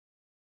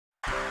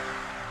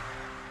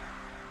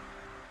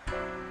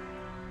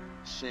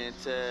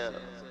Chantel,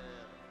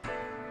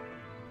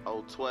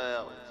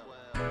 012,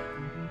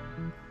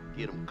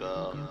 get 'em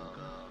go.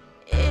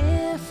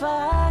 If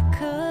I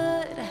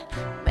could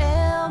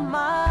mail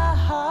my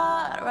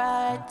heart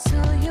right to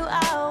you, I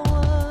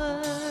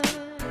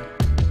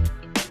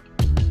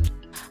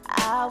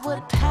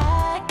would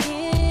pack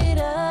it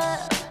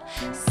up,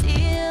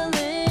 seal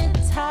it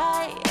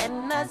tight,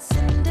 and not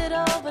send it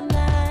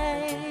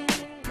overnight.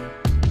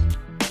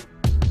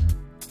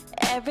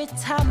 Every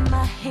time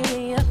I hear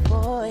your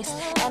voice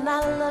and I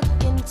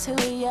look into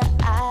your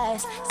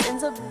eyes,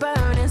 sends a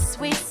burning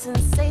sweet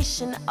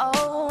sensation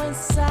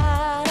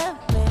inside of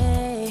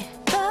me.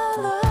 The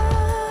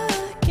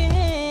look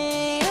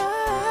in your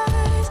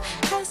eyes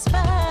has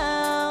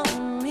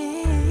found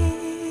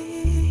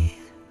me,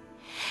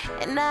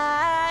 and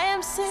I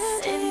am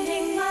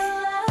sending my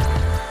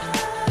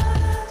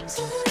love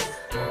to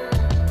you,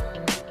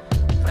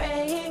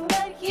 praying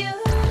that you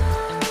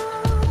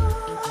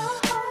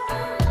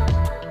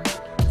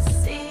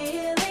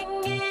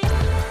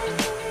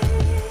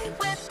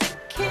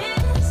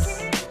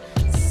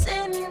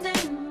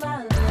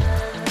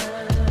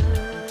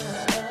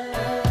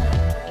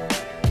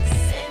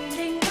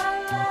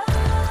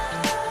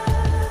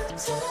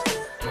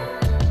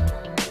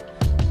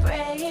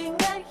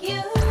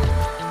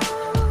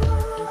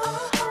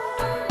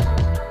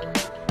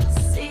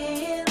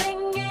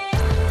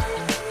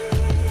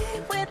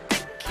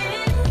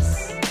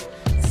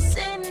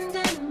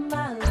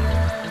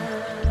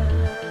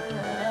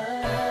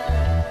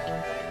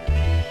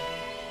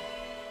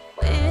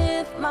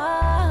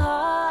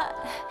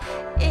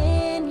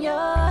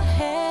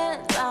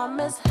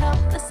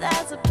helpless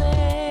as a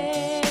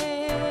baby.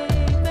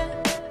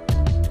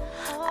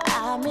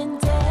 I'm in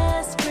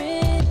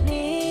desperate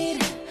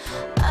need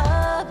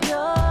of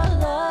your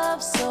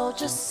love, so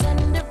just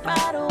send it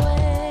right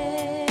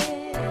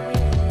away.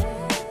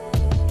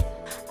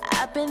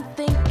 I've been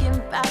thinking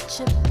about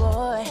you,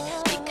 boy,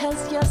 because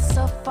you're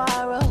so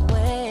far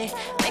away.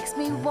 Makes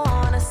me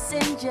wanna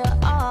send you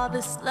all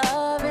this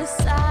love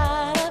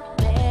inside of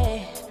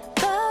me.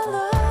 The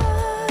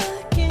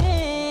look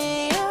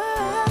in your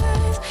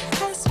eyes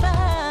has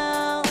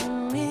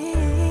found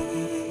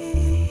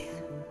me,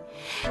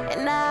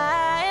 and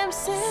I am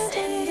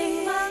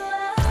sending my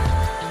love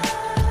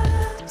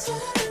to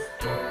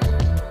you,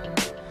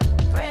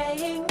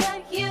 praying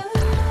that you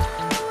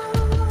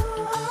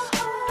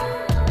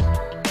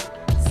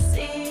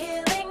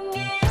sealing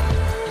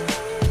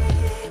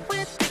it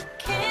with a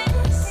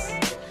kiss,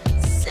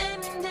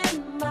 sending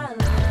my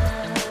love,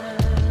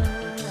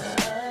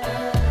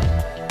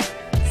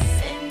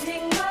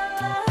 sending my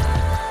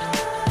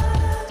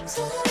love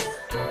to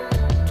you,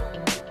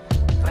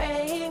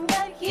 praying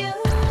that you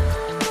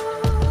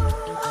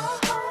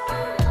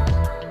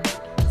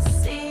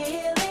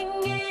sealing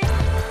it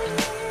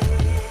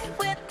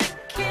with a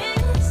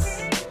kiss,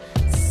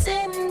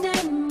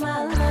 sending my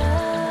love.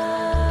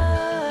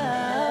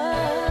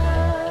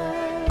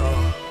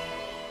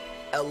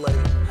 LA,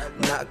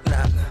 knock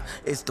knock,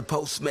 it's the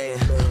postman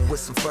with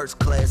some first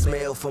class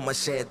mail for my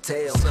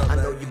Chantel. I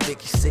know you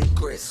Vicky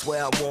secrets,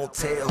 swear I won't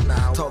tell.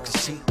 Talking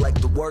cheap like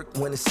the work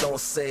when it's on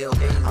sale.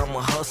 I'm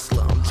a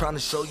hustler, I'm trying to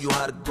show you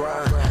how to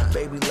grind.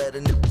 Baby, let a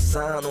nigga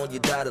sign on your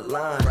dotted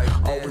line.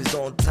 Always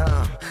on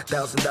time,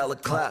 $1,000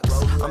 clocks.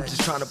 I'm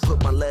just trying to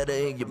put my letter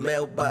in your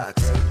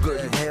mailbox. Girl,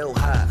 you hell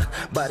hot,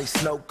 body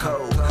snow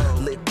cold.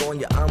 Lick on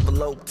your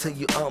envelope till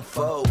you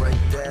unfold.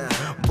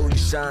 Boo, you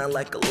shine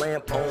like a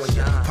lamp on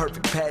you.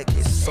 Perfect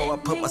package, so I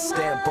put my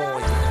stamp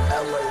on you.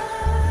 LA.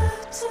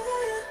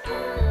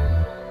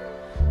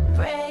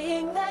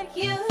 Praying that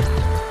you